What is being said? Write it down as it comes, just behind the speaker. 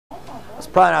It's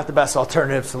probably not the best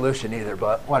alternative solution either,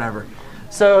 but whatever.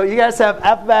 So you guys have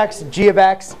f of x, g of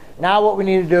x. Now what we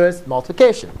need to do is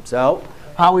multiplication. So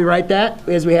how we write that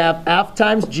is we have f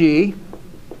times g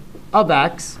of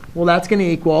x. Well, that's going to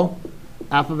equal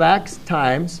f of x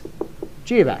times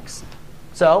g of x.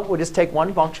 So we'll just take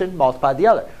one function, multiply the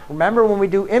other. Remember, when we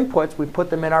do inputs, we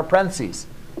put them in our parentheses.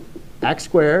 X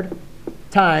squared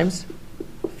times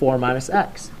 4 minus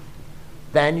x.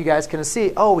 Then you guys can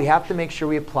see, oh, we have to make sure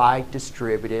we apply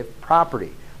distributive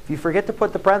property. If you forget to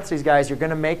put the parentheses, guys, you're going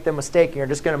to make the mistake, and you're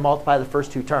just going to multiply the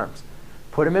first two terms.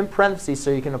 Put them in parentheses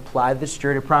so you can apply the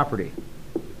distributive property.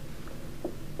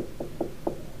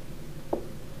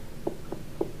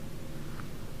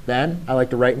 Then I like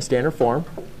to write in standard form.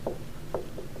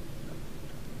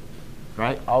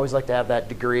 Right? Always like to have that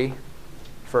degree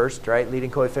first, right?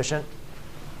 Leading coefficient.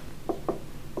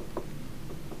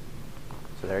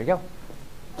 So there you go.